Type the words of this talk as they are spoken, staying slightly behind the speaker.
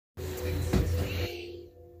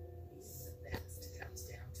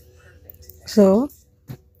So,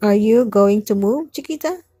 are you going to move,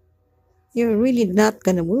 Chiquita? You're really not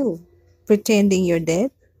gonna move, pretending you're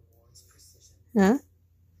dead? Huh?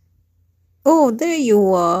 Oh, there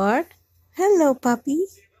you are. Hello, puppy.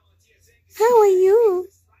 How are you?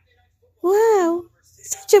 Wow,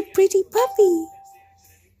 such a pretty puppy.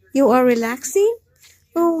 You are relaxing?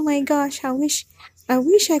 Oh my gosh, I wish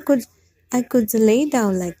I could lay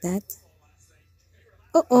down like that.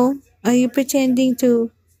 Uh-oh, are you pretending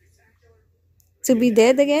to be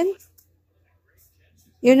dead again?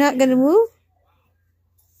 You're not gonna move?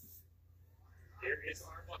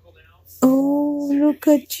 Oh, look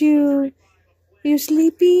at you. You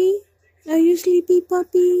sleepy? Are you sleepy,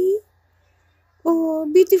 puppy?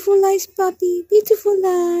 Oh, beautiful eyes, puppy. Beautiful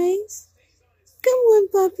eyes. Come on,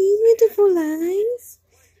 puppy. Beautiful eyes.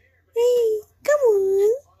 Hey, come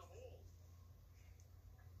on.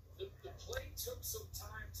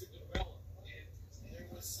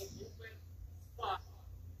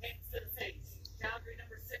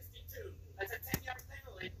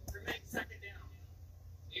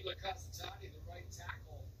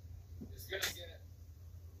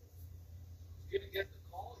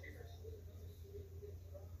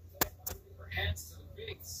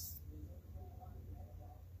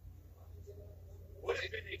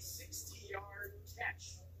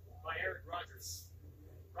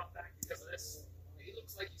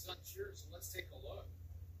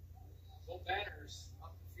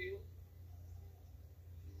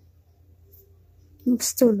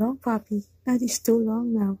 It's too long, puppy. That is too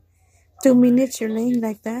long now. 2 minutes you're laying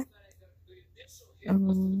like that?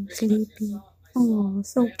 Oh, sleepy. Oh,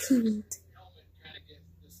 so cute.